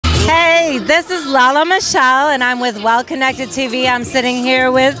this is Lala Michelle, and I'm with Well Connected TV. I'm sitting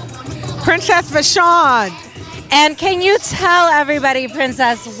here with Princess Vashion. And can you tell everybody,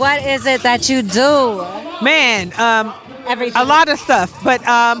 Princess, what is it that you do? Man, Everything. a lot of stuff. But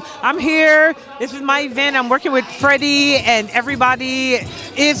I'm here. This is my event. I'm working with Freddie and everybody,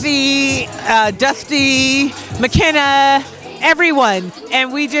 Izzy, Dusty, McKenna, everyone.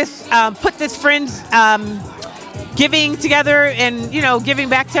 And we just put this friends giving together and, you know, giving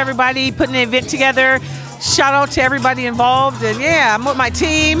back to everybody, putting an event together. Shout out to everybody involved. And yeah, I'm with my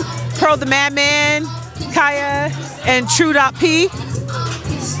team, Pearl the Madman, Kaya, and True.P.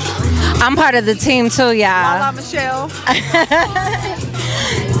 I'm part of the team too, yeah. Lala Michelle.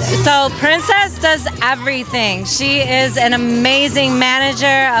 So Princess does everything. She is an amazing manager,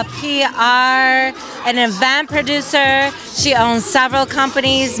 a PR, an event producer. She owns several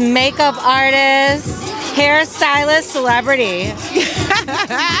companies, makeup artist, hairstylist, celebrity.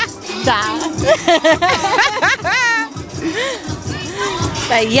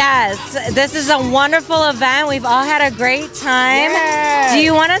 But yes, this is a wonderful event. We've all had a great time. Yes. Do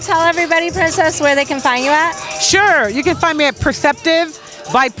you want to tell everybody, Princess, where they can find you at? Sure. You can find me at Perceptive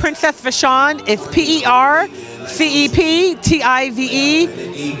by Princess Vashion. It's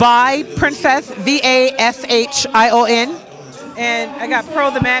PERCEPTIVE by Princess VASHION. And I got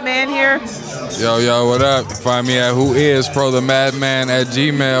Pearl the Madman here. Yo, what up? Find me at Who Is Pro the Madman at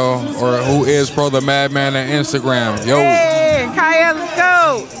Gmail or Who Is Pro the Madman at Instagram. Yo. Hey, Kaya, let's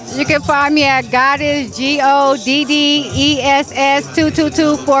go. You can find me at Goddess GODDESS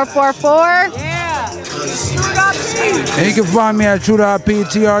 222444. Yeah. And you can find me at True.P,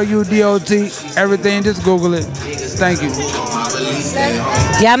 TRUDOT, everything, just Google it. Thank you.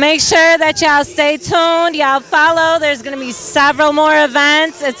 Y'all make sure that y'all stay tuned, y'all follow. There's gonna be several more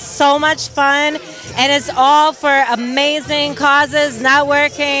events. It's so much fun, and it's all for amazing causes,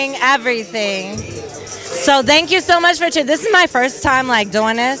 networking, everything. So thank you so much for tuning. This is my first time like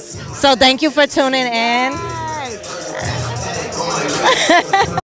doing this, so thank you for tuning in.